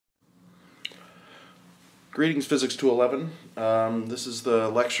Greetings, Physics 211. This is the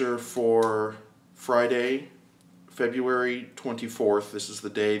lecture for Friday, February 24th. This is the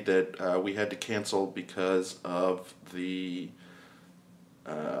day that we had to cancel because of the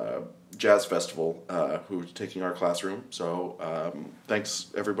jazz festival who was taking our classroom. So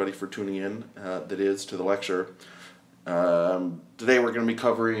thanks everybody for tuning in, that is, to the lecture. Today we're going to be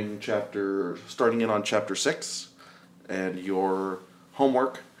covering starting in on Chapter 6, and your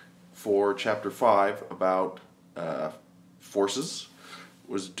homework for Chapter 5 about forces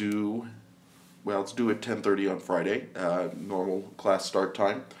was due, well, it's due at 10:30 on Friday, normal class start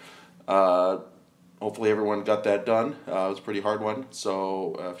time. Hopefully everyone got that done. It was a pretty hard one,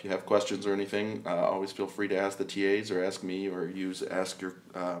 so if you have questions or anything, always feel free to ask the TAs or ask me, or ask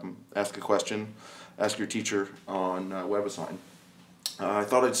a question, ask your teacher on WebAssign. I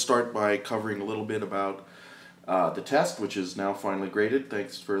thought I'd start by covering a little bit about the test, which is now finally graded.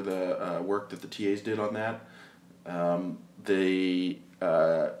 Thanks for the work that the TAs did on that.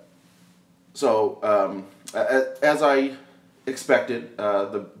 As I expected,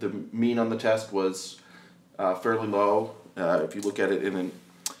 the mean on the test was fairly low. If you look at it in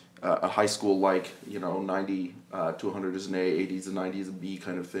a high school, like 90 to 100 is an A, 80 is a 90 is a B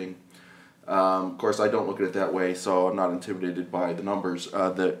kind of thing. Of course, I don't look at it that way, so I'm not intimidated by the numbers.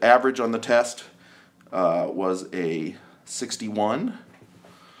 The average on the test was a 61,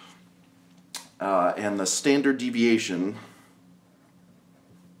 and the standard deviation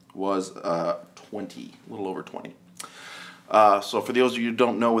was 20, a little over 20. So for those of you who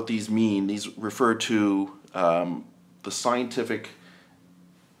don't know what these mean, these refer to the scientific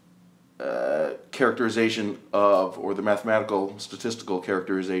characterization of, or the mathematical statistical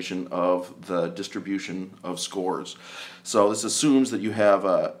characterization of, the distribution of scores. So this assumes that you have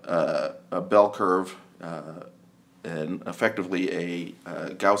a bell curve and effectively a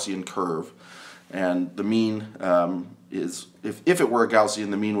Gaussian curve, and the mean is, if it were a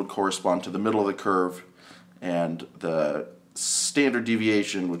Gaussian, the mean would correspond to the middle of the curve, and the standard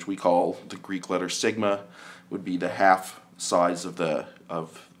deviation, which we call the Greek letter sigma, would be the half size of the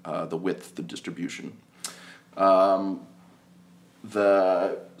width, the distribution. So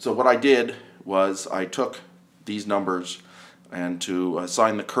what I did was I took these numbers, and to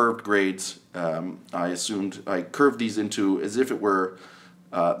assign the curved grades, I curved these into as if it were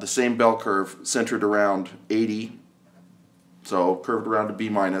the same bell curve centered around 80, so curved around to B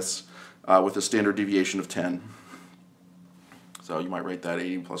minus, with a standard deviation of 10. So you might write that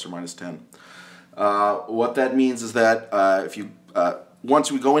 80 plus or minus 10. What that means is that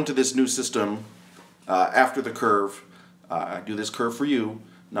once we go into this new system, after the curve, I do this curve for you,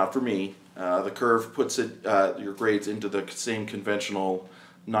 not for me. The curve puts your grades into the same conventional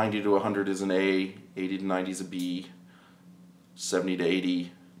 90 to 100 is an A, 80 to 90 is a B, 70 to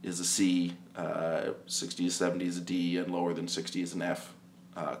 80 is a C, 60 to 70 is a D, and lower than 60 is an F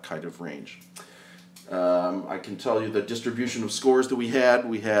kind of range. I can tell you the distribution of scores that we had.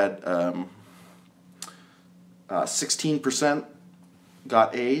 We had 16%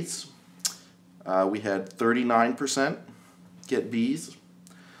 got A's. We had 39% get B's.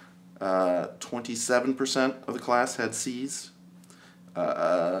 27% of the class had C's.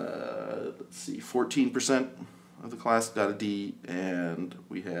 Let's see, 14% of the class got a D, and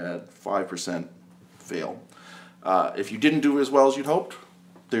we had 5% fail. If you didn't do as well as you'd hoped,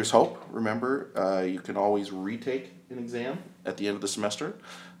 there's hope. Remember, you can always retake an exam at the end of the semester,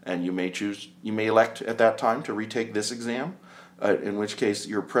 and you may elect at that time to retake this exam, in which case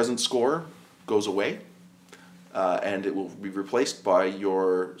your present score goes away, and it will be replaced by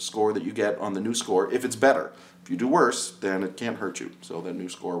your score that you get on the new score if it's better. If you do worse, then it can't hurt you, so the new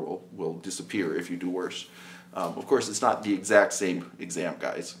score will disappear if you do worse. Of course, it's not the exact same exam,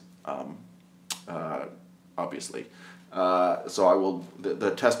 guys, obviously. So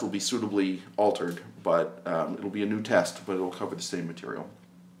the test will be suitably altered, but it'll be a new test, but it'll cover the same material.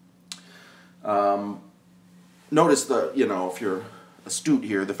 Notice if you're astute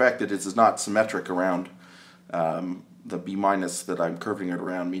here, the fact that this is not symmetric around the B minus that I'm curving it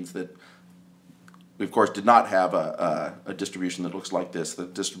around means that we, of course, did not have a distribution that looks like this. The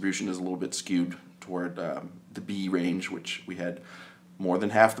distribution is a little bit skewed toward the B range, which we had more than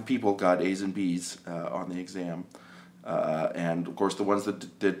half the people got A's and B's on the exam. And, of course, the ones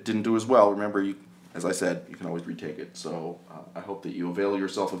that didn't do as well, remember, as I said, you can always retake it. So I hope that you avail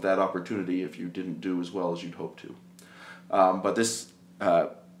yourself of that opportunity if you didn't do as well as you'd hoped to. But this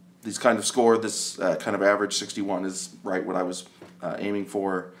kind of score, this kind of average 61 is right what I was aiming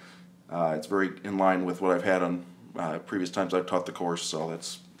for. It's very in line with what I've had on previous times I've taught the course, so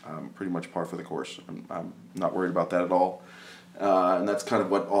that's pretty much par for the course. I'm not worried about that at all. And that's kind of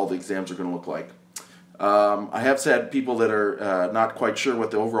what all the exams are going to look like. I have said people that are not quite sure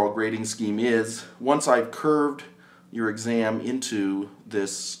what the overall grading scheme is. Once I've curved your exam into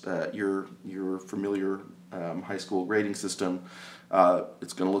this, your familiar high school grading system,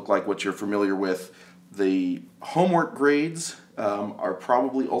 it's going to look like what you're familiar with. The homework grades are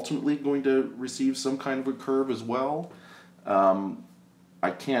probably ultimately going to receive some kind of a curve as well. I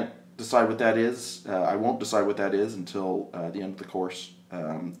can't decide what that is. I won't decide what that is until the end of the course.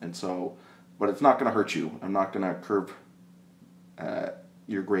 But it's not going to hurt you. I'm not going to curve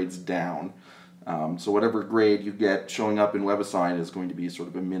your grades down. So whatever grade you get showing up in WebAssign is going to be sort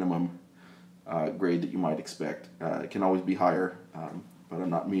of a minimum grade that you might expect. It can always be higher, but I'm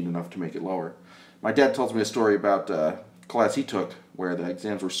not mean enough to make it lower. My dad tells me a story about a class he took where the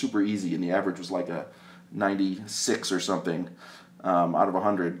exams were super easy and the average was like a 96 or something out of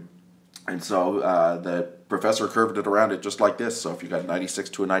 100. And so the professor curved it around it just like this. So if you got 96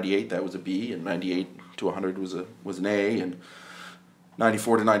 to a 98, that was a B, and 98 to 100 was an A, and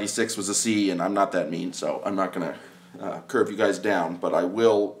 94 to 96 was a C, and I'm not that mean, so I'm not going to curve you guys down, but I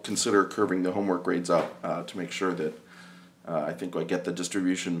will consider curving the homework grades up to make sure that I think I get the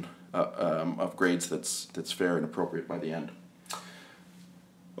distribution of grades that's fair and appropriate by the end.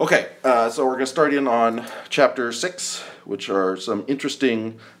 Okay, so we're going to start in on Chapter 6, which are some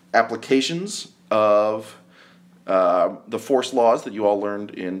interesting applications of the force laws that you all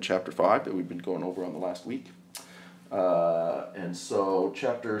learned in Chapter 5 that we've been going over on the last week. And so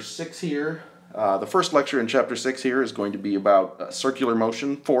Chapter 6 here, the first lecture in Chapter 6 here is going to be about circular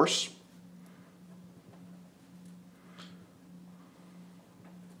motion force.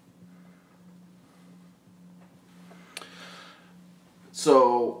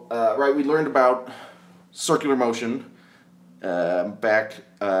 So, we learned about circular motion back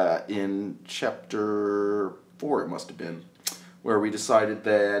in Chapter 4, it must have been, where we decided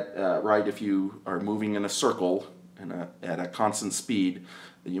that, if you are moving in a circle at a constant speed,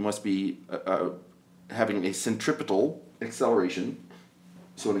 that you must be having a centripetal acceleration,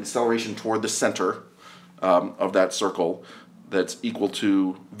 so an acceleration toward the center of that circle that's equal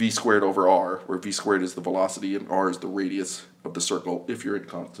to v squared over r, where v squared is the velocity and r is the radius of the circle if you're in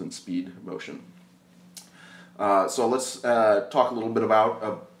constant speed motion. So let's talk a little bit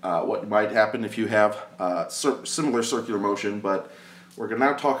about what might happen if you have similar circular motion, but we're going to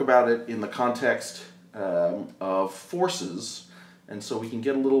now talk about it in the context of forces, and so we can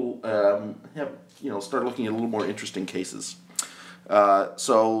get a little, start looking at a little more interesting cases.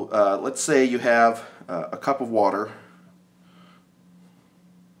 Let's say you have a cup of water,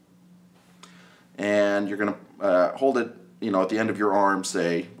 and you're going to hold it, at the end of your arm,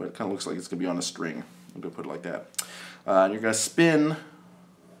 say, but it kind of looks like it's going to be on a string. I'm going to put it like that. And you're going to spin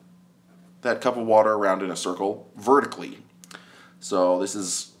that cup of water around in a circle vertically. So this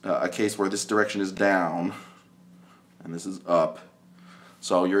is a case where this direction is down, and this is up.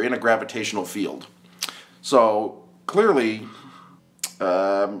 So you're in a gravitational field. So clearly,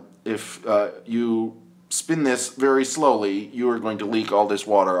 if you spin this very slowly, you are going to leak all this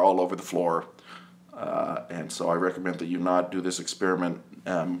water all over the floor. And so I recommend that you not do this experiment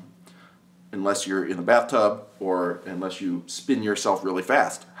unless you're in a bathtub or unless you spin yourself really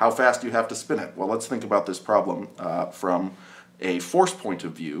fast. How fast do you have to spin it? Well, let's think about this problem from a force point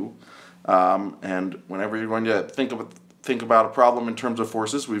of view. And whenever you're going to think about a problem in terms of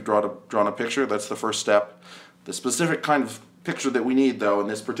forces, we've drawn a picture. That's the first step. The specific kind of picture that we need, though, in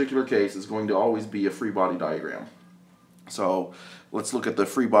this particular case is going to always be a free body diagram. So let's look at the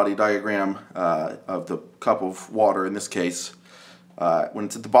free body diagram of the cup of water in this case. When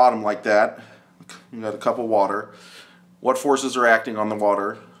it's at the bottom like that, you've got a cup of water. What forces are acting on the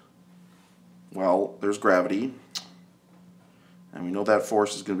water? Well, there's gravity. And we know that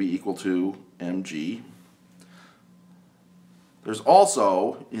force is going to be equal to mg. There's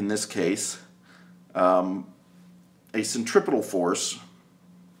also, in this case, a centripetal force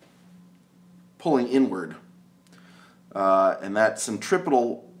pulling inward. And that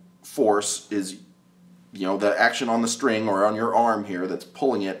centripetal force is, the action on the string or on your arm here that's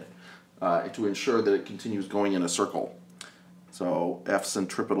pulling it to ensure that it continues going in a circle. So F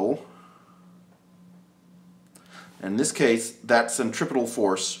centripetal. In this case, that centripetal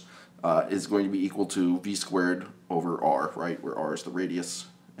force is going to be equal to v squared over r, right? Where r is the radius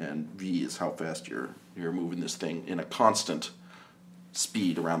and v is how fast you're moving this thing in a constant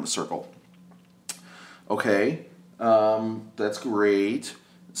speed around the circle. Okay, that's great.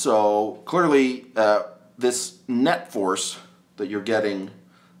 So clearly this net force that you're getting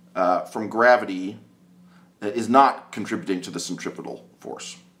from gravity is not contributing to the centripetal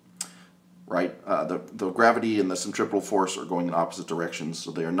force, right? The gravity and the centripetal force are going in opposite directions,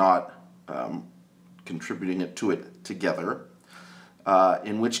 so they are not contributing it to it together.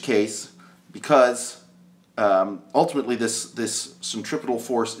 In which case, because ultimately this centripetal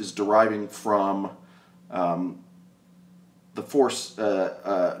force is deriving from the force,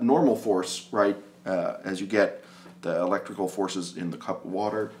 normal force, right? As you get the electrical forces in the cup of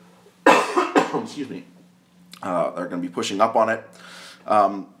water, excuse me, they're going to be pushing up on it.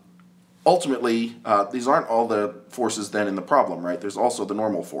 Ultimately, these aren't all the forces then in the problem, right? There's also the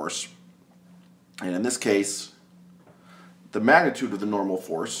normal force. And in this case, the magnitude of the normal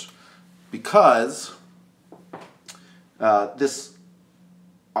force, because this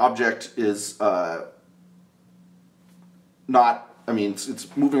object is not, I mean,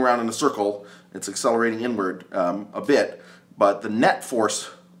 it's moving around in a circle, it's accelerating inward a bit, but the net force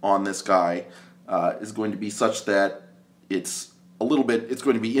on this guy is going to be such that it's a little bit, it's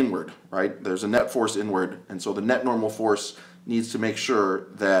going to be inward, right? There's a net force inward, and so the net normal force needs to make sure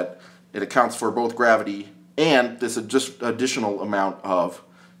that it accounts for both gravity and this just additional amount of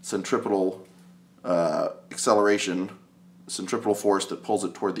centripetal acceleration, centripetal force that pulls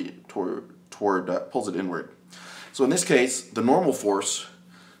it pulls it inward. So in this case, the normal force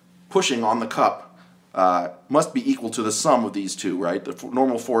pushing on the cup must be equal to the sum of these two, right? The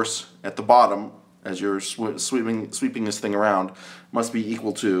normal force at the bottom, as you're sweeping this thing around, must be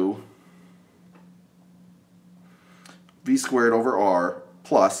equal to v squared over r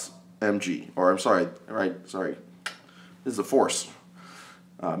plus mg. Or I'm sorry, right? Sorry, this is a force.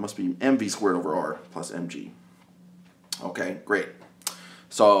 It must be mv squared over r plus mg. Okay, great.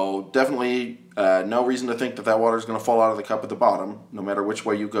 So definitely no reason to think that that water is going to fall out of the cup at the bottom, no matter which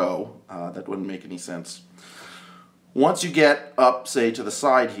way you go. That wouldn't make any sense. Once you get up, say, to the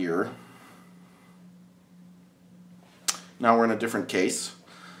side here, now we're in a different case.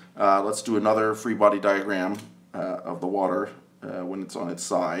 Let's do another free body diagram of the water when it's on its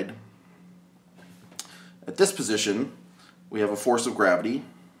side. At this position, we have a force of gravity,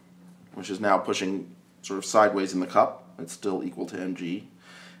 which is now pushing sort of sideways in the cup. It's still equal to mg.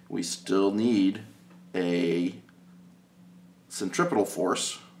 We still need a centripetal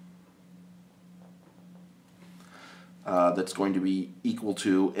force that's going to be equal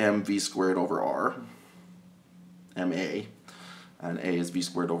to mv squared over r, ma, and a is v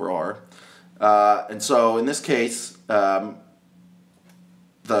squared over r. And so in this case, the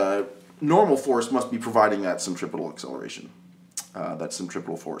normal force must be providing that centripetal acceleration, that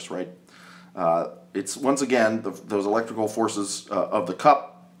centripetal force, right? It's once again those electrical forces of the cup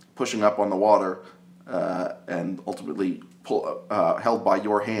pushing up on the water and ultimately held by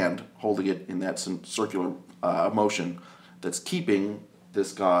your hand, holding it in that circular motion that's keeping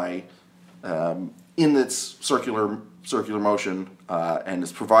this guy in its circular motion and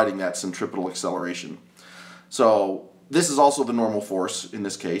is providing that centripetal acceleration. So this is also the normal force in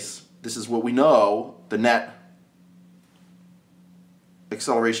this case. This is what we know the net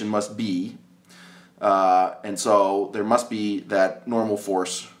acceleration must be. And so there must be that normal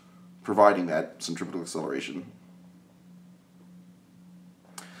force providing that centripetal acceleration.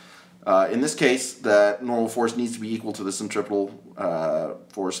 In this case, that normal force needs to be equal to the centripetal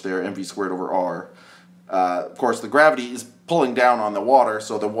force there, mv squared over r. Of course, the gravity is pulling down on the water,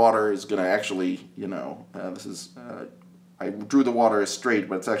 so the water is going to actually, you know, I drew the water as straight,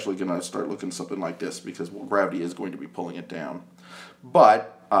 but it's actually going to start looking something like this because gravity is going to be pulling it down.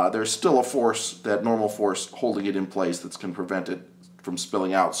 But there's still a force, that normal force, holding it in place that's going to prevent it from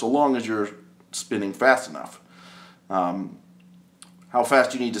spilling out, so long as you're spinning fast enough. How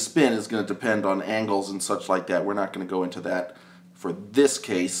fast you need to spin is going to depend on angles and such like that. We're not going to go into that for this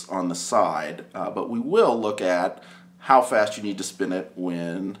case on the side, but we will look at how fast you need to spin it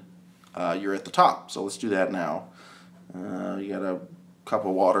when you're at the top. So let's do that now. You got a cup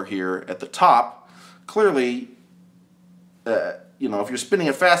of water here at the top. Clearly, you know, if you're spinning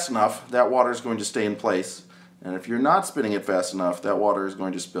it fast enough, that water is going to stay in place. And if you're not spinning it fast enough, that water is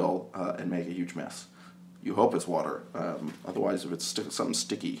going to spill and make a huge mess. You hope it's water. Otherwise, if it's something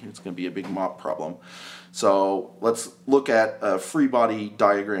sticky, it's going to be a big mop problem. So let's look at a free body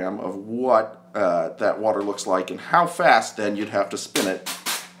diagram of what that water looks like and how fast then you'd have to spin it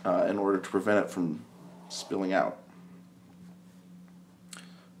in order to prevent it from spilling out.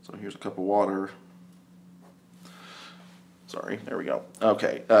 So here's a cup of water. Sorry, there we go.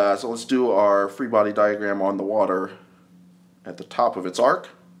 Okay, so let's do our free body diagram on the water at the top of its arc.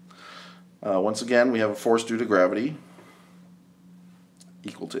 Once again, we have a force due to gravity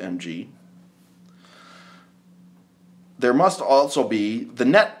equal to mg. There must also be the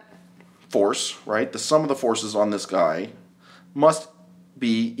net force, right? The sum of the forces on this guy must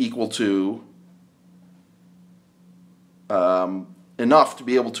be equal to enough to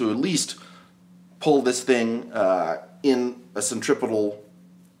be able to at least pull this thing in a centripetal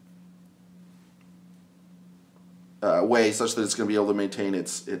way such that it's going to be able to maintain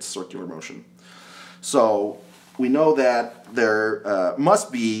its circular motion. So we know that there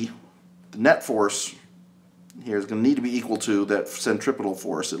must be the net force here is going to need to be equal to that centripetal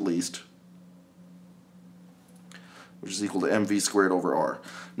force at least, which is equal to mv squared over r.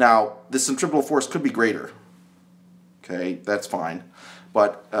 Now, this centripetal force could be greater. Okay, that's fine.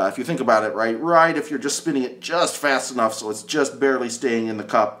 But if you think about it, right, if you're just spinning it just fast enough so it's just barely staying in the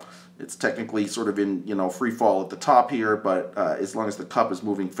cup, it's technically sort of in, free fall at the top here, but as long as the cup is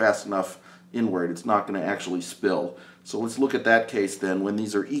moving fast enough inward, it's not going to actually spill. So let's look at that case then when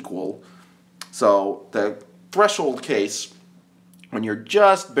these are equal. So the threshold case, when you're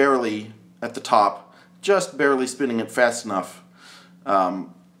just barely at the top, just barely spinning it fast enough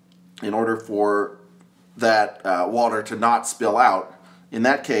in order for that water to not spill out, in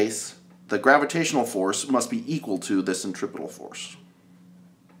that case, the gravitational force must be equal to the centripetal force,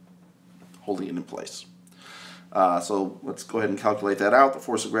 holding it in place. So let's go ahead and calculate that out. The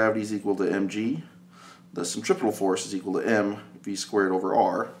force of gravity is equal to mg. The centripetal force is equal to mv squared over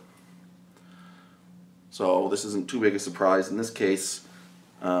r. So this isn't too big a surprise in this case,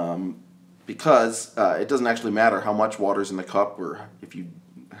 because it doesn't actually matter how much water is in the cup, or if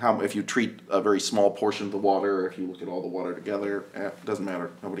you treat a very small portion of the water, or if you look at all the water together, it doesn't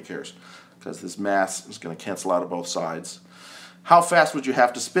matter. Nobody cares, because this mass is going to cancel out of both sides. How fast would you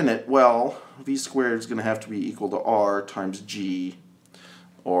have to spin it? Well, v squared is going to have to be equal to r times g,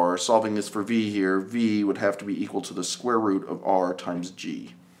 or solving this for v here, v would have to be equal to the square root of r times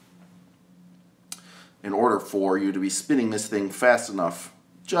g, in order for you to be spinning this thing fast enough,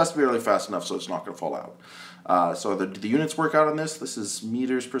 just barely fast enough so it's not going to fall out. So the units work out on this. This is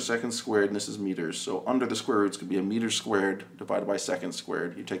meters per second squared, and this is meters. So under the square root, it's going to be a meter squared divided by second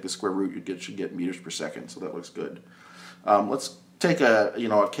squared. You take the square root, you should get meters per second, so that looks good. Let's take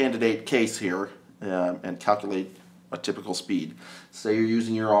a candidate case here and calculate a typical speed. Say you're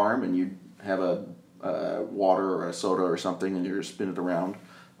using your arm and you have a water or a soda or something, and you're spinning it around.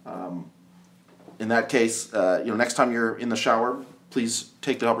 In that case, next time you're in the shower, please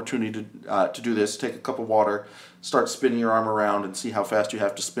take the opportunity to do this. Take a cup of water, start spinning your arm around, and see how fast you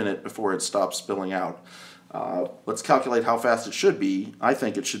have to spin it before it stops spilling out. Let's calculate how fast it should be. I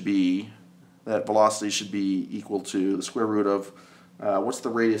think it should be, that velocity should be equal to the square root of, what's the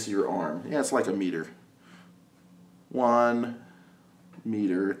radius of your arm? Yeah, it's like a meter. 1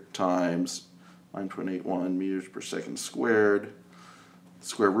 meter times 9.81 meters per second squared,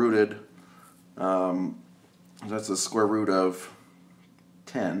 square rooted. That's the square root of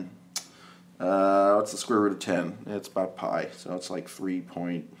 10. What's the square root of 10? It's about pi, so it's like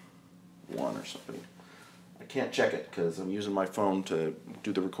 3.1 or something. I can't check it because I'm using my phone to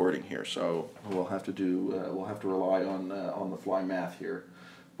do the recording here, so we'll have to rely on the fly math here,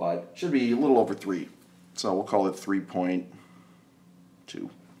 but it should be a little over 3. So we'll call it 3.2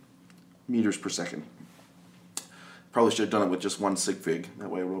 meters per second. Probably should have done it with just one sig fig. That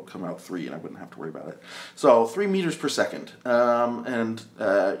way it will come out 3 and I wouldn't have to worry about it. So 3 meters per second. The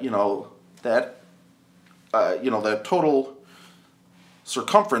total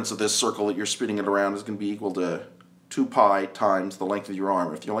circumference of this circle that you're spinning it around is going to be equal to 2 pi times the length of your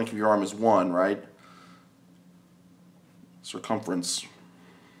arm. If your length of your arm is 1, right? Circumference.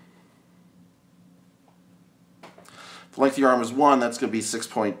 If the length of your arm is 1, that's going to be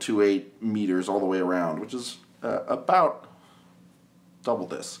 6.28 meters all the way around, which is about double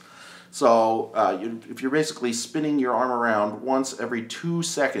this. So if you're basically spinning your arm around once every 2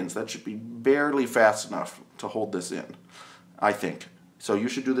 seconds, that should be barely fast enough to hold this in, I think. So you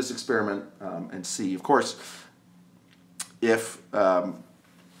should do this experiment and see. Of course, if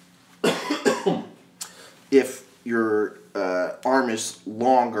if your arm is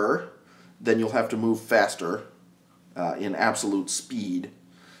longer, then you'll have to move faster in absolute speed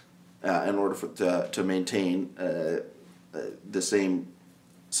in order to maintain the same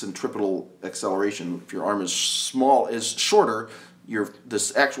centripetal acceleration. If your arm is shorter,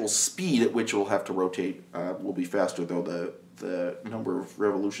 this actual speed at which you'll have to rotate will be faster, though the number of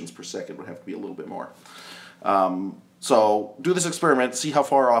revolutions per second would have to be a little bit more. So do this experiment, see how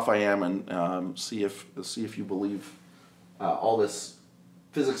far off I am, and see if you believe all this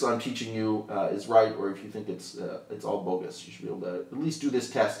physics I'm teaching you is right, or if you think it's all bogus. You should be able to at least do this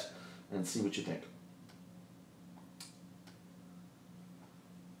test and see what you think.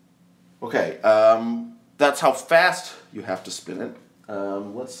 Okay, that's how fast you have to spin it.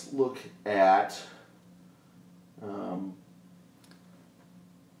 Let's look at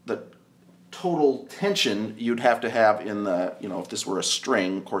the total tension you'd have to have in the, if this were a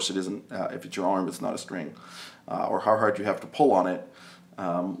string, of course it isn't, if it's your arm it's not a string, or how hard you have to pull on it.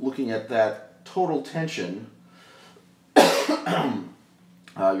 Looking at that total tension, you're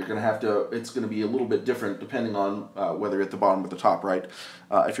going to have to, it's going to be a little bit different depending on whether you're at the bottom or the top, right?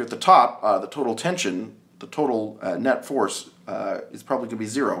 If you're at the top, the total tension, the total net force is probably going to be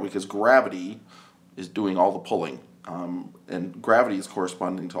 0 because gravity is doing all the pulling. And gravity is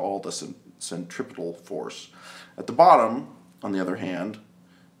corresponding to all the centripetal force. At the bottom, on the other hand,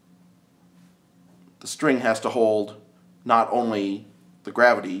 the string has to hold not only the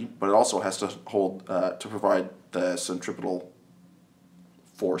gravity, but it also has to hold to provide the centripetal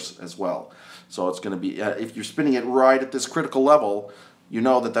force as well. So it's going to be, if you're spinning it right at this critical level, you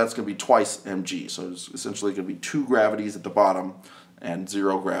know that that's going to be twice mg. So it's essentially going to be 2 gravities at the bottom and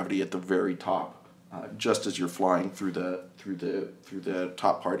 0 gravity at the very top, just as you're flying through the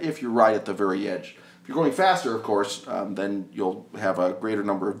top part. If you're right at the very edge. If you're going faster, of course, then you'll have a greater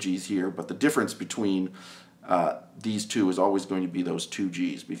number of g's here. But the difference between these two is always going to be those 2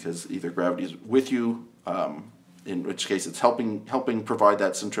 g's, because either gravity is with you, in which case it's helping provide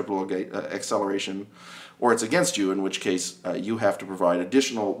that centripetal acceleration, or it's against you, in which case you have to provide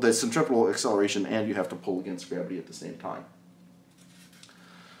the centripetal acceleration, and you have to pull against gravity at the same time.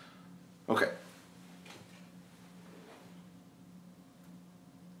 Okay.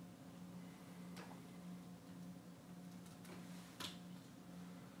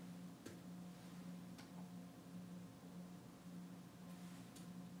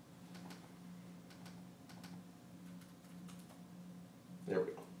 There we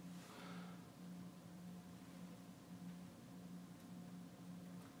go.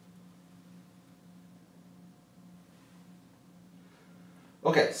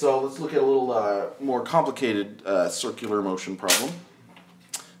 Okay, so let's look at a little more complicated circular motion problem.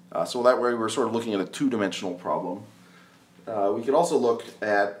 So that way we're sort of looking at a 2-dimensional problem. We could also look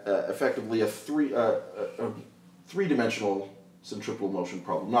at effectively a three-dimensional centripetal motion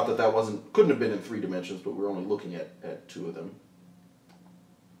problem. Not that couldn't have been in 3 dimensions, but we're only looking at 2 of them.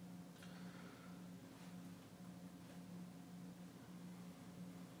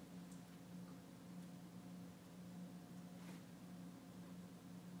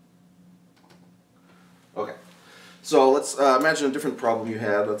 Okay, so let's imagine a different problem you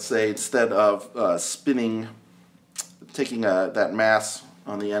had. Let's say instead of taking that mass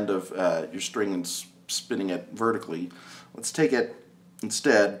on the end of your string and spinning it vertically, let's take it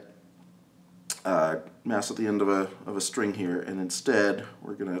instead, mass at the end of a string here, and instead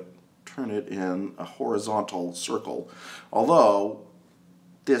we're going to turn it in a horizontal circle. Although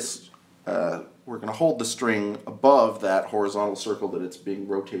this, we're going to hold the string above that horizontal circle that it's being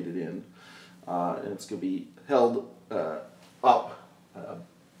rotated in. And it's going to be held up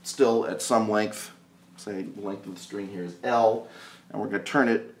still at some length. Say the length of the string here is L, and we're going to turn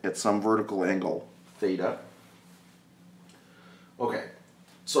it at some vertical angle, theta. Okay,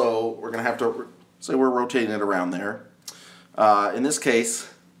 so we're going to have to say we're rotating it around there. In this case,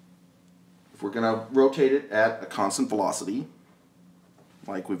 if we're going to rotate it at a constant velocity,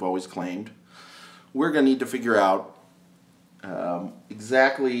 like we've always claimed, we're going to need to figure out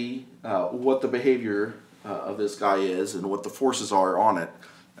exactly what the behavior of this guy is and what the forces are on it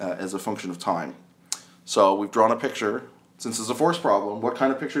as a function of time. So we've drawn a picture. Since it's a force problem, what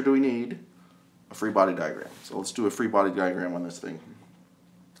kind of picture do we need? A free body diagram. So let's do a free body diagram on this thing.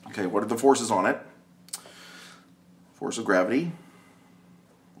 Okay, what are the forces on it? Force of gravity,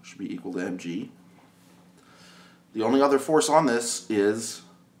 which should be equal to mg. The only other force on this is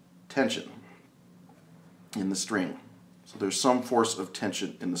tension in the string. So there's some force of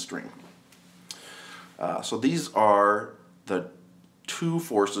tension in the string. So these are the 2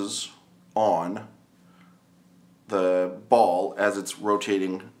 forces on the ball as it's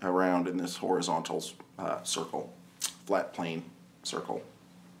rotating around in this horizontal circle, flat plane circle.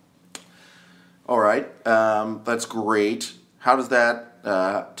 All right, that's great. How does that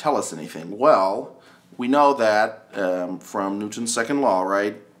tell us anything? Well, we know that from Newton's second law,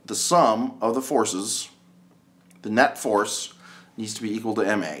 right? The sum of the forces, the net force, needs to be equal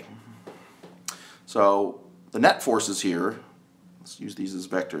to ma. So the net forces here, let's use these as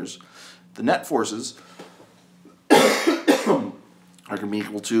vectors, the net forces are going to be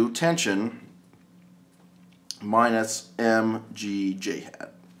equal to tension minus mg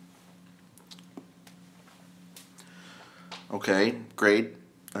hat. Okay, great.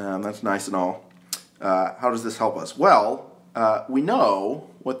 That's nice and all. How does this help us? Well, we know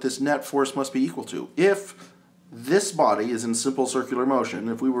what this net force must be equal to. If this body is in simple circular motion.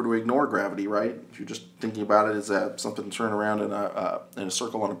 If we were to ignore gravity, right, if you're just thinking about it as something turning around in a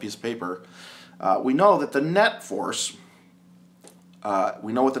circle on a piece of paper, we know that the net force,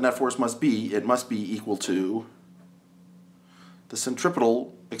 we know what the net force must be. It must be equal to the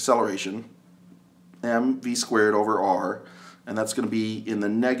centripetal acceleration, mv squared over r, and that's going to be in the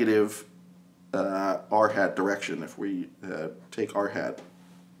negative r hat direction if we take r hat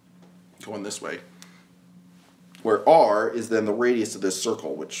going this way, where r is then the radius of this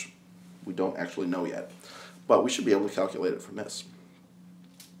circle, which we don't actually know yet, but we should be able to calculate it from this.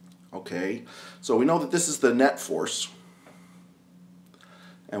 Okay, so we know that this is the net force,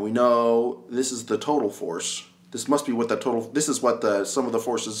 and we know this is the total force. This must be what the total, this is what the sum of the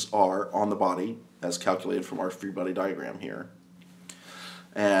forces are on the body, as calculated from our free body diagram here.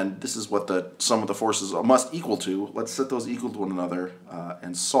 And this is what the sum of the forces must equal to. Let's set those equal to one another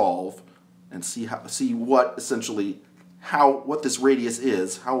and solve and see what essentially, what this radius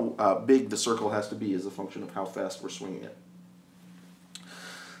is, how big the circle has to be as a function of how fast we're swinging it.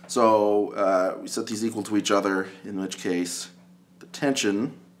 So we set these equal to each other, in which case the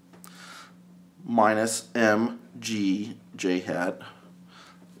tension minus mg j hat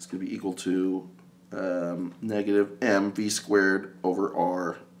is going to be equal to negative mv squared over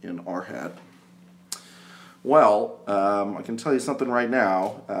r in r hat. Well, I can tell you something right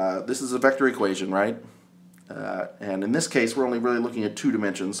now. This is a vector equation, right? And in this case, we're only really looking at two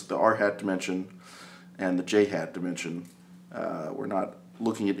dimensions, the r hat dimension and the j hat dimension. We're not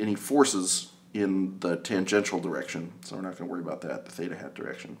looking at any forces in the tangential direction, so we're not going to worry about that, the theta hat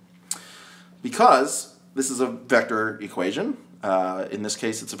direction. Because this is a vector equation, in this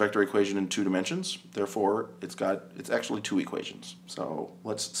case it's a vector equation in two dimensions, therefore it's actually two equations. So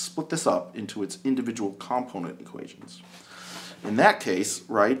let's split this up into its individual component equations. In that case,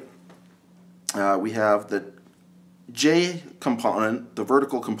 right, we have the j component, the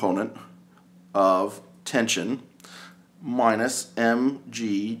vertical component of tension, minus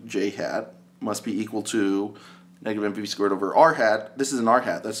mg j hat must be equal to negative mv squared over r hat. This is an r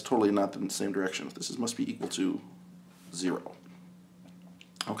hat. That's totally not in the same direction. This must be equal to 0.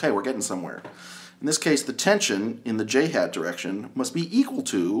 Okay, we're getting somewhere. In this case, the tension in the j hat direction must be equal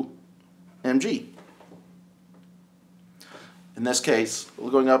to mg. In this case,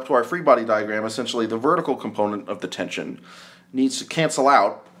 going up to our free body diagram, essentially the vertical component of the tension needs to cancel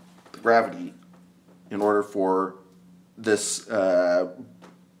out the gravity in order for this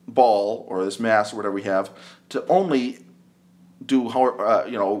ball or this mass or whatever we have to only do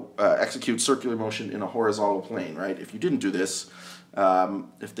execute circular motion in a horizontal plane, right? If you didn't do this,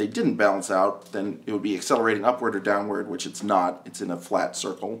 if they didn't balance out, then it would be accelerating upward or downward, which it's not. It's in a flat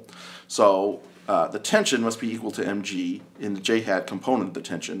circle. So the tension must be equal to mg in the j hat component of the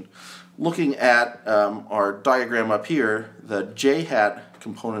tension. Looking at our diagram up here, the j hat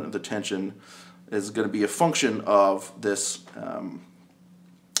component of the tension is going to be a function of this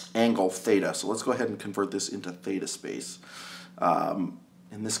angle theta. So let's go ahead and convert this into theta space.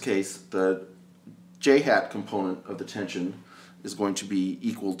 In this case, the j hat component of the tension is going to be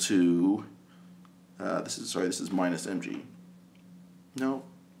equal to, this is minus mg. No,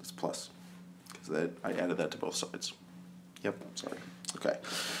 it's plus, because I added that to both sides. Yep, sorry. Okay,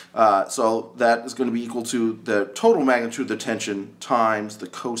 so that is going to be equal to the total magnitude of the tension times the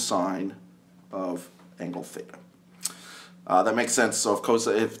cosine of angle theta. That makes sense. So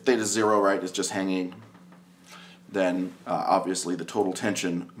if theta is 0, right, is just hanging, then obviously the total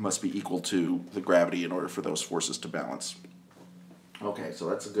tension must be equal to the gravity in order for those forces to balance. Okay, so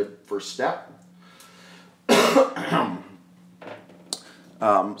that's a good first step.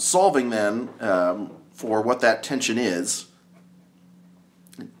 Solving then for what that tension is,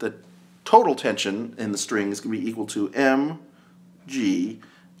 the total tension in the string is going to be equal to mg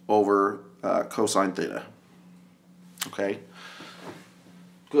over cosine theta. Okay,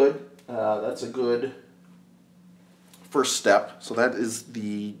 good. That's a good first step. So that is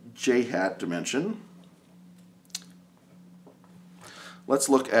the j hat dimension. Let's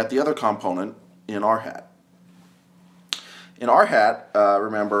look at the other component in r hat. In r hat,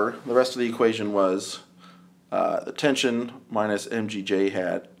 remember, the rest of the equation was the tension minus mg j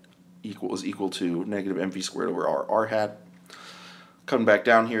hat is equal to negative mv squared over r hat. Coming back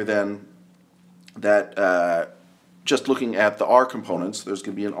down here then, that just looking at the r components, there's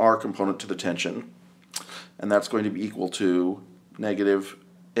going to be an r component to the tension, and that's going to be equal to negative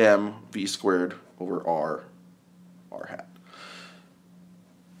mv squared over r hat.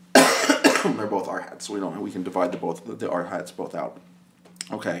 They're both r hats, so we can divide the r hats both out.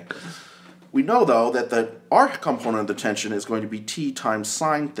 Okay. We know though that the r component of the tension is going to be t times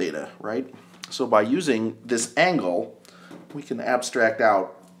sine theta, right? So by using this angle, we can abstract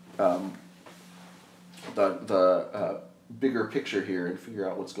out the bigger picture here and figure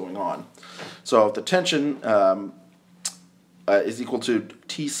out what's going on. So if the tension is equal to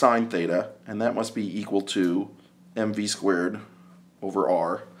T sine theta, and that must be equal to mv squared over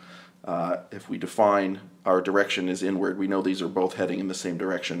r. If we define our direction as inward, we know these are both heading in the same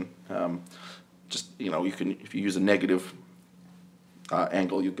direction. You can, if you use a negative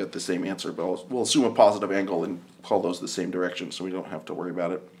angle, you get the same answer, but we'll assume a positive angle and call those the same direction, so we don't have to worry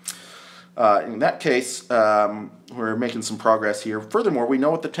about it. In that case, we're making some progress here. Furthermore, we know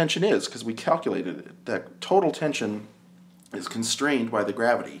what the tension is because we calculated it. That total tension is constrained by the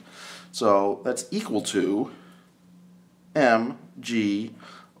gravity. So that's equal to mg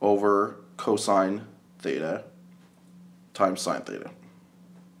over cosine theta times sine theta.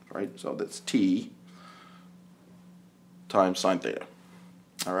 Right? So that's t times sine theta.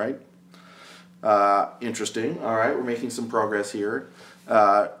 All right? Interesting. All right, we're making some progress here.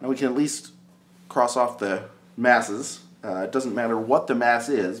 Now we can at least cross off the masses. It doesn't matter what the mass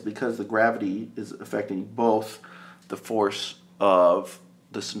is because the gravity is affecting both the force of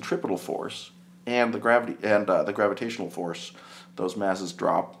the centripetal force and the gravitational force. Those masses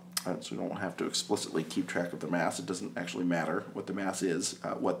drop, so we don't have to explicitly keep track of the mass. It doesn't actually matter what the mass is,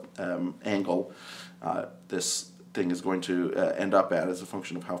 what angle this thing is going to end up at as a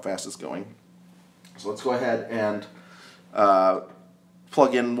function of how fast it's going. So let's go ahead and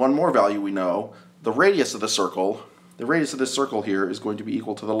plug in one more value we know. The radius of the circle. The radius of this circle here is going to be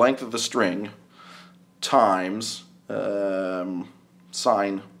equal to the length of the string times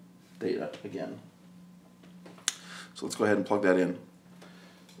sine theta again. So let's go ahead and plug that in.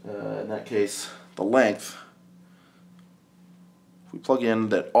 In that case, the length, if we plug in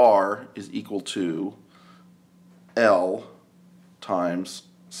that r is equal to L times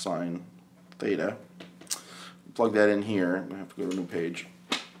sine theta, plug that in here. I'm going to have to go to a new page.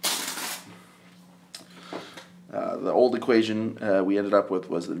 The old equation we ended up with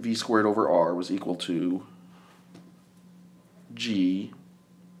was that v squared over r was equal to g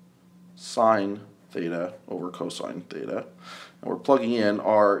sine theta over cosine theta. And we're plugging in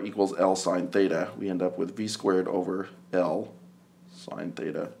r equals L sine theta. We end up with v squared over L sine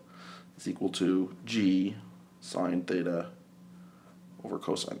theta is equal to g sine theta over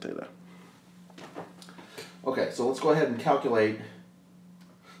cosine theta. Okay, so let's go ahead and calculate.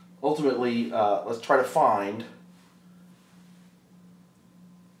 Ultimately, let's try to find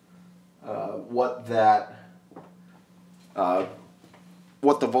what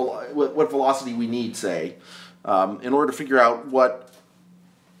velocity we need, say, in order to figure out what,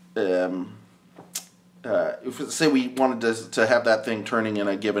 if say we wanted to have that thing turning in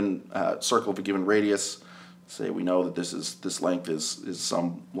a given circle of a given radius. Say we know that this length is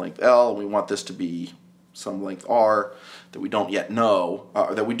some length L, and we want this to be some length r that we don't yet know,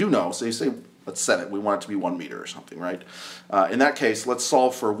 or that we do know. So you say, let's set it. We want it to be 1 meter or something, right? In that case, let's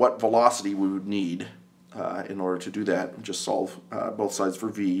solve for what velocity we would need in order to do that. Just solve both sides for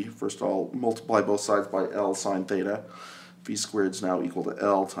v. First I'll multiply both sides by L sine theta. V squared is now equal to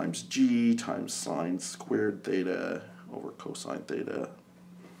L times g times sine squared theta over cosine theta.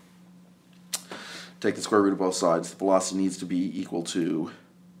 Take the square root of both sides. The velocity needs to be equal to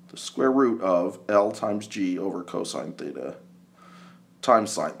the square root of L times g over cosine theta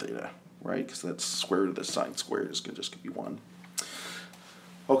times sine theta, right? Because that's square root of the sine squared is going to just be 1.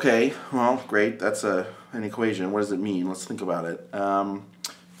 Okay, well, great. That's an equation. What does it mean? Let's think about it.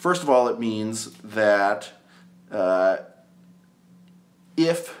 First of all, it means that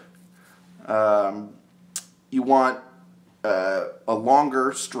if you want a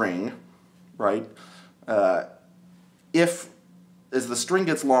longer string, right? As the string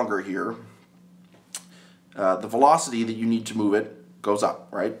gets longer here, the velocity that you need to move it goes up,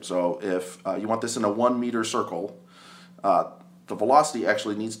 right? So if you want this in a 1 meter circle, the velocity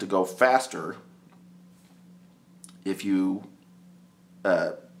actually needs to go faster if you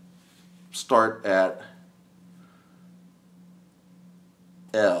start at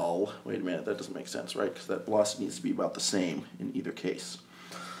L. Wait a minute, that doesn't make sense, right? Because that velocity needs to be about the same in either case.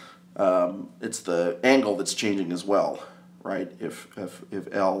 It's the angle that's changing as well, right? If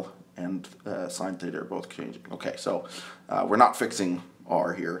L and sine theta are both changing. Okay, so we're not fixing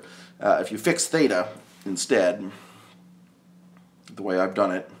r here. If you fix theta instead, the way I've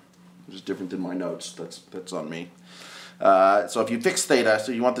done it, which is different than my notes, that's on me. So if you fix theta,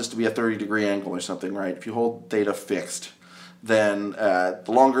 so you want this to be a 30-degree angle or something, right? If you hold theta fixed, then the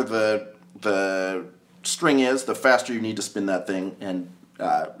longer the string is, the faster you need to spin that thing, and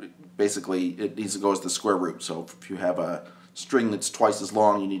basically it needs to go as the square root. So if you have a string that's twice as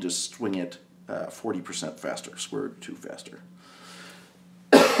long, you need to swing it 40% faster, square root of 2 faster.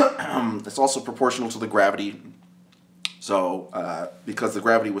 It's also proportional to the gravity. So because the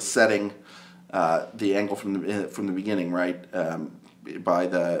gravity was setting the angle from the beginning, right, by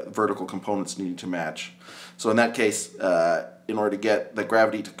the vertical components needing to match. So in that case, in order to get the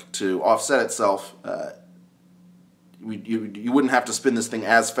gravity to offset itself, you wouldn't have to spin this thing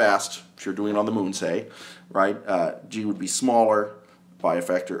as fast if you're doing it on the moon, say, right? G would be smaller by a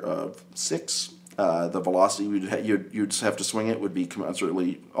factor of 6. The velocity you'd have to swing it would be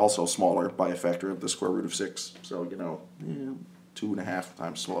commensurately also smaller by a factor of the square root of 6. So, 2.5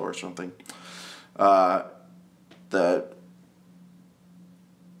 times smaller or something. The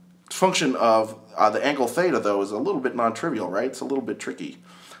function of the angle theta, though, is a little bit non-trivial, right? It's a little bit tricky.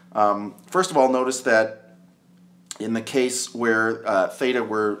 First of all, notice that in the case where theta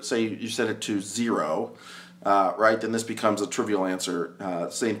were, say you set it to 0, right, then this becomes a trivial answer.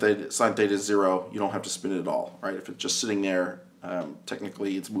 Sine theta is 0, you don't have to spin it at all, right? If it's just sitting there,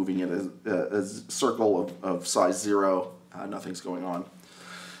 technically it's moving in a circle of size 0, nothing's going on.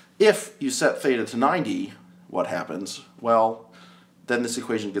 If you set theta to 90, what happens? Well, then this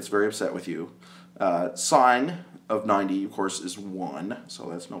equation gets very upset with you. Sine of 90, of course, is 1, so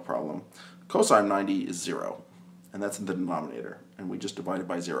that's no problem. Cosine 90 is 0, and that's in the denominator, and we just divided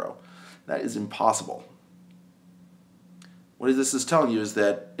by 0. That is impossible. What this is telling you is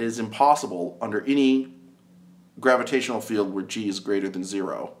that it is impossible under any gravitational field where g is greater than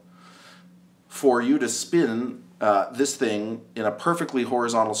 0 for you to spin this thing in a perfectly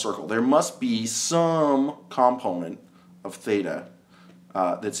horizontal circle. There must be some component of theta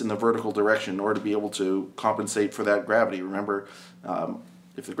that's in the vertical direction in order to be able to compensate for that gravity. Remember,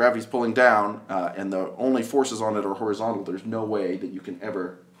 if the gravity is pulling down and the only forces on it are horizontal, there's no way that you can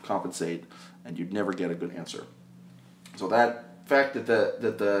ever compensate, and you'd never get a good answer. So that fact that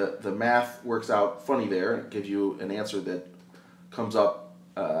the math works out funny there, and it gives you an answer that comes up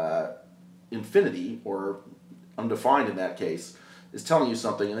infinity, or undefined in that case, is telling you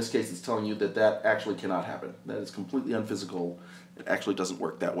something. In this case, it's telling you that that actually cannot happen. That is completely unphysical. It actually doesn't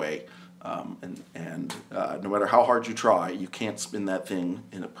work that way. No matter how hard you try, you can't spin that thing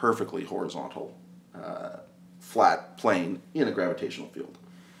in a perfectly horizontal, flat plane in a gravitational field.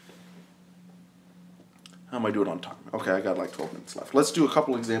 How am I doing on time? Okay, I got like 12 minutes left. Let's do a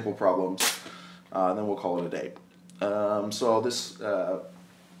couple example problems, then we'll call it a day. So this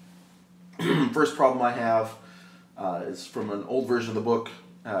first problem I have is from an old version of the book,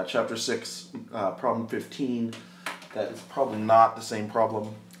 Chapter 6, Problem 15. That is probably not the same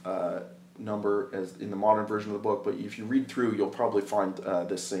problem number as in the modern version of the book, but if you read through, you'll probably find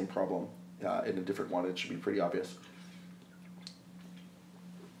this same problem in a different one. It should be pretty obvious.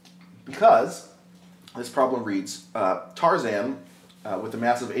 Because this problem reads, Tarzan, with a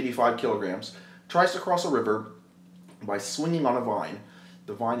mass of 85 kilograms, tries to cross a river by swinging on a vine.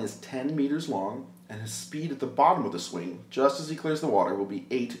 The vine is 10 meters long, and his speed at the bottom of the swing, just as he clears the water, will be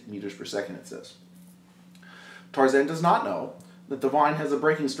 8 meters per second, it says. Tarzan does not know that the vine has a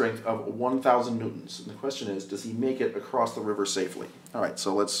breaking strength of 1,000 newtons. And the question is, does he make it across the river safely? All right,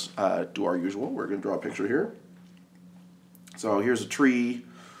 so let's do our usual. We're going to draw a picture here. So here's a tree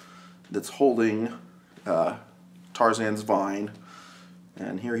that's holding Tarzan's vine,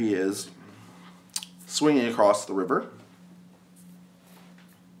 and here he is swinging across the river.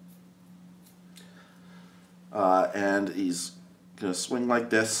 And he's going to swing like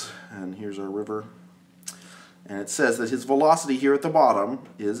this, and here's our river. And it says that his velocity here at the bottom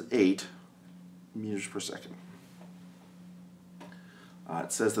is 8 meters per second.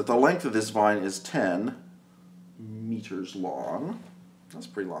 It says that the length of this vine is 10 meters long. That's a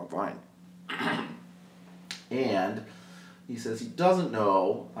pretty long vine. And he says he doesn't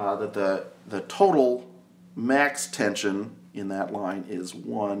know that the total max tension in that line is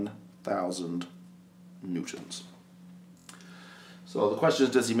 1,000 newtons. So the question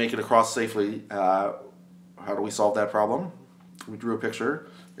is, does he make it across safely? How do we solve that problem? We drew a picture.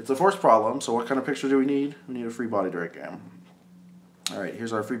 It's a force problem, so what kind of picture do we need? We need a free body diagram. All right,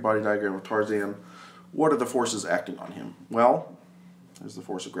 here's our free body diagram of Tarzan. What are the forces acting on him? Well, there's the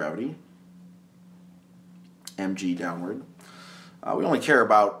force of gravity, mg downward. We only care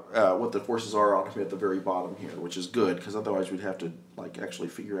about what the forces are on him at the very bottom here, which is good, because otherwise we'd have to actually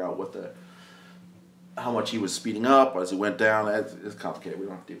figure out how much he was speeding up as he went down. It's complicated. We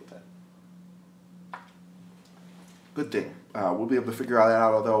don't have to deal with that. Good thing. We'll be able to figure that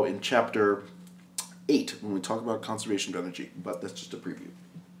out, although in Chapter 8, when we talk about conservation of energy, but that's just a preview.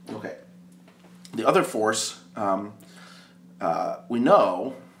 Okay. The other force we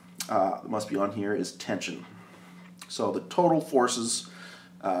know must be on here is tension. So the total forces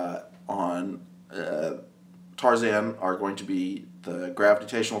on Tarzan are going to be the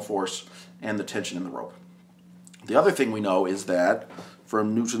gravitational force and the tension in the rope. The other thing we know is that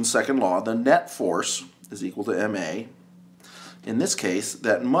from Newton's second law, the net force is equal to ma. In this case,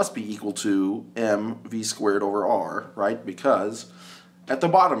 that must be equal to mv squared over r, right? Because at the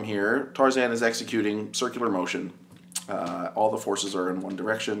bottom here, Tarzan is executing circular motion. All the forces are in one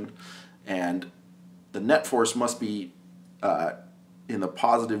direction, and the net force must be in the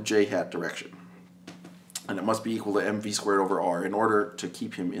positive j hat direction. And it must be equal to mv squared over r in order to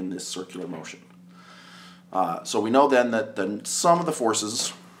keep him in this circular motion. So we know then that the sum of the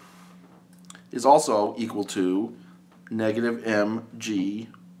forces is also equal to negative mg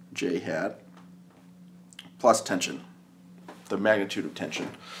j hat plus tension, the magnitude of tension.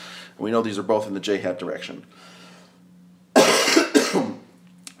 And we know these are both in the j hat direction.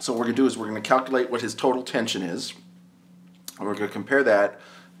 So what we're going to do is we're going to calculate what his total tension is, and we're going to compare that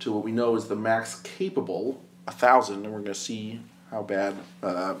to what we know is the max capable, 1,000, and we're going to see how bad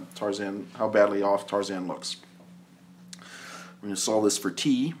how badly off Tarzan looks. We're going to solve this for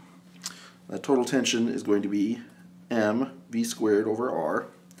t. The total tension is going to be mv squared over r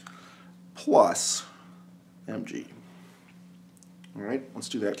plus mg. All right, let's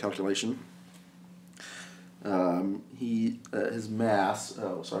do that calculation. His mass,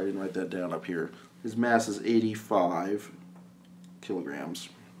 oh sorry I didn't write that down up here. His mass is 85 kilograms.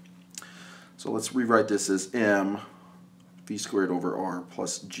 So let's rewrite this as m v squared over r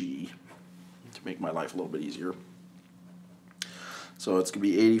plus g to make my life a little bit easier. So it's going to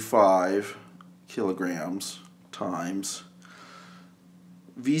be 85 kilograms times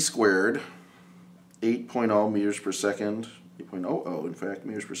v squared, 8.0 meters per second, 8.00 in fact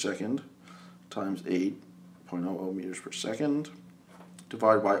meters per second, times 8.00 meters per second,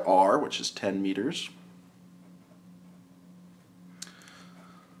 divided by r, which is 10 meters.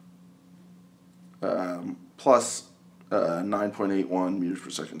 Plus 9.81 meters per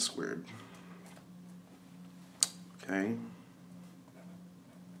second squared. Okay.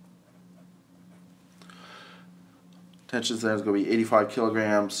 Tension then is going to be 85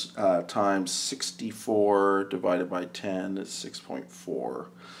 kilograms times 64 divided by 10 is 6.4.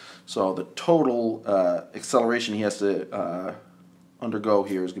 So the total acceleration he has to undergo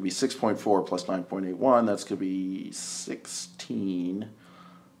here is going to be 6.4 plus 9.81. That's going to be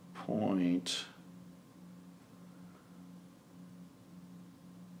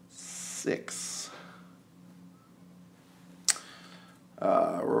 16.6.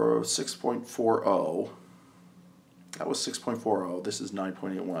 Or 6.40. That was 6.40. This is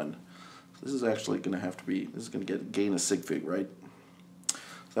 9.81. So this is actually going to have to be, this is going to gain a sig fig, right? So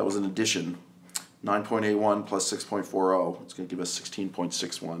that was an addition. 9.81 plus 6.40. It's going to give us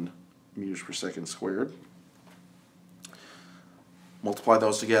 16.61 meters per second squared. Multiply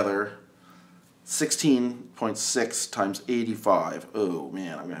those together. 16.6 times 85. Oh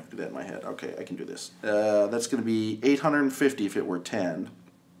man, I'm going to have to do that in my head. Okay, I can do this. That's going to be 850 if it were 10.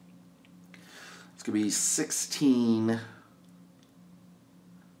 It's going to be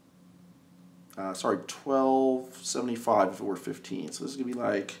 1275 if it were 15. So this is going to be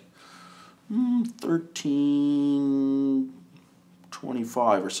like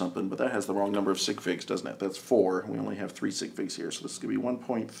 1325 or something, but that has the wrong number of sig figs, doesn't it? That's 4. We only have 3 sig figs here, so this is going to be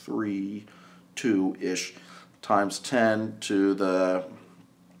 1.32-ish times 10 to the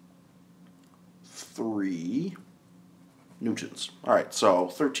 3 newtons. All right, so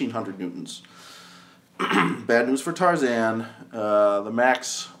 1,300 newtons. Bad news for Tarzan. The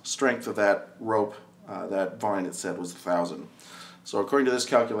max strength of that rope, that vine, it said, was 1,000. So according to this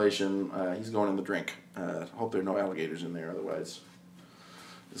calculation, he's going in the drink. Hope there are no alligators in there, otherwise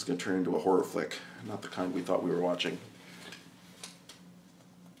it's going to turn into a horror flick. Not the kind we thought we were watching.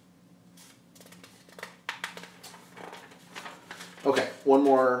 Okay, one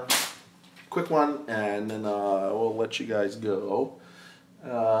more quick one, and then we'll let you guys go.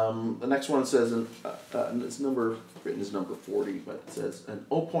 The next one says, it's written as number 40, but it says an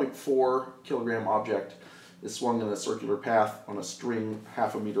 0.4 kilogram object is swung in a circular path on a string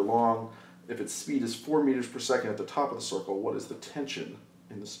half a meter long. If its speed is 4 meters per second at the top of the circle, what is the tension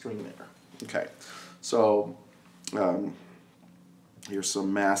in the string there? Okay, so here's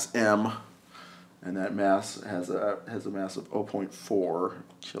some mass m, and that mass has a mass of 0.4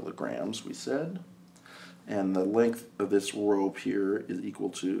 kilograms, we said. And the length of this rope here is equal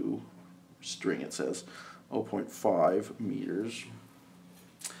to, string it says, 0.5 meters.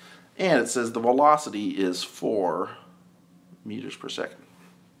 And it says the velocity is 4 meters per second.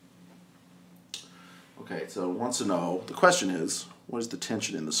 Okay, so it wants to know, the question is, what is the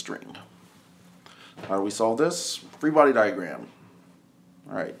tension in the string? How do we solve this? Free body diagram.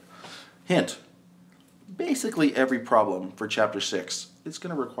 All right. Hint. Basically every problem for Chapter 6 is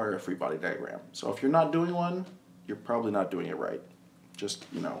going to require a free body diagram. So if you're not doing one, you're probably not doing it right.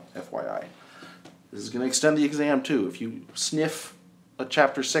 Just, FYI. This is going to extend the exam too. If you sniff a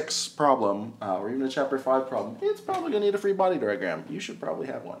Chapter 6 problem, or even a Chapter 5 problem, it's probably going to need a free body diagram. You should probably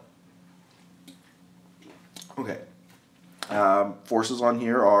have one. Okay. Forces on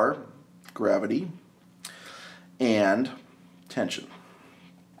here are gravity and tension.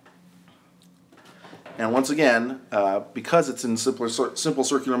 And once again, because it's in simple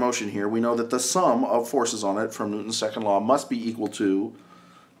circular motion here, we know that the sum of forces on it from Newton's second law must be equal to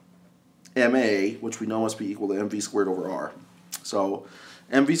ma, which we know must be equal to mv squared over r. So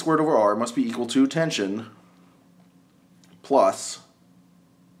mv squared over r must be equal to tension plus,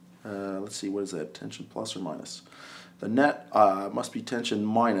 let's see, what is that? Tension plus or minus? The net must be tension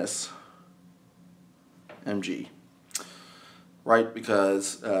minus mg, right?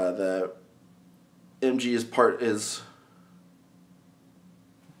 Because the mg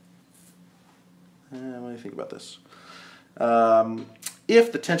let me think about this.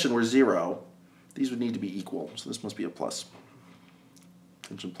 If the tension were 0, these would need to be equal, so this must be a plus.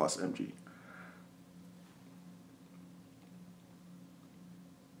 Tension plus mg.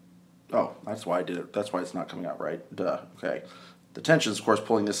 Oh, that's why I did it. That's why it's not coming out right. Duh. Okay. The tension is, of course,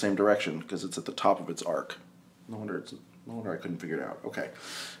 pulling the same direction because it's at the top of its arc. No wonder I couldn't figure it out. Okay.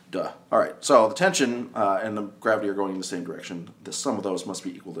 Duh. All right. So the tension and the gravity are going in the same direction. The sum of those must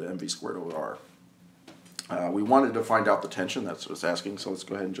be equal to mv squared over r. We wanted to find out the tension. That's what it's asking. So let's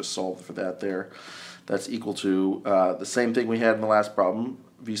go ahead and just solve for that there. That's equal to the same thing we had in the last problem,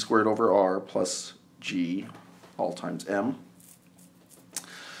 v squared over r plus g all times m.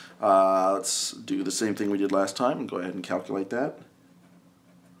 Let's do the same thing we did last time and go ahead and calculate that.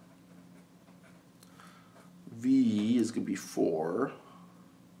 V is going to be 4.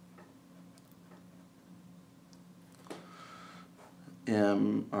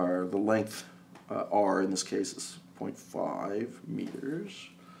 M, or the length, R in this case, is 0.5 meters.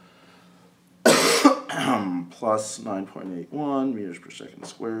 Plus 9.81 meters per second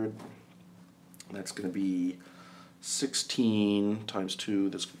squared. That's going to be 16 times 2,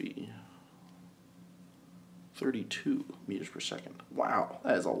 that's going to be 32 meters per second. Wow,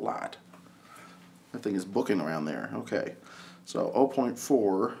 that is a lot. That thing is booking around there. Okay, so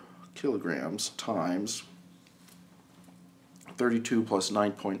 0.4 kilograms times 32 plus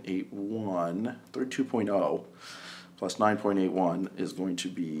 9.81, 32.0 plus 9.81 is going to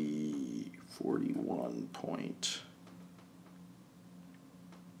be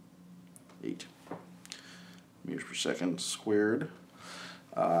 41.8 meters per second squared.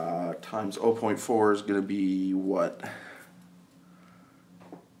 Times 0.4 is going to be what?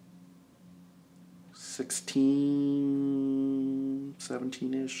 16,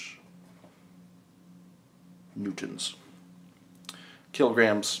 17-ish newtons.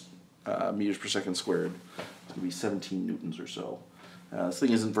 Kilograms, meters per second squared. It's going to be 17 newtons or so. This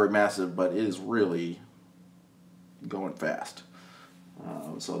thing isn't very massive, but it is really going fast.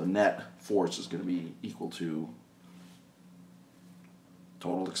 So the net force is going to be equal to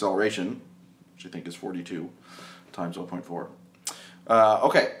total acceleration, which I think is 42, times 0.4.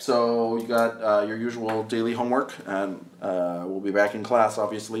 Okay, so you got your usual daily homework, and we'll be back in class,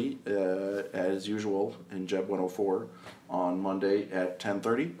 obviously, as usual, in JEB 104 on Monday at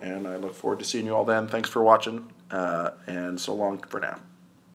 10:30, and I look forward to seeing you all then. Thanks for watching, and so long for now.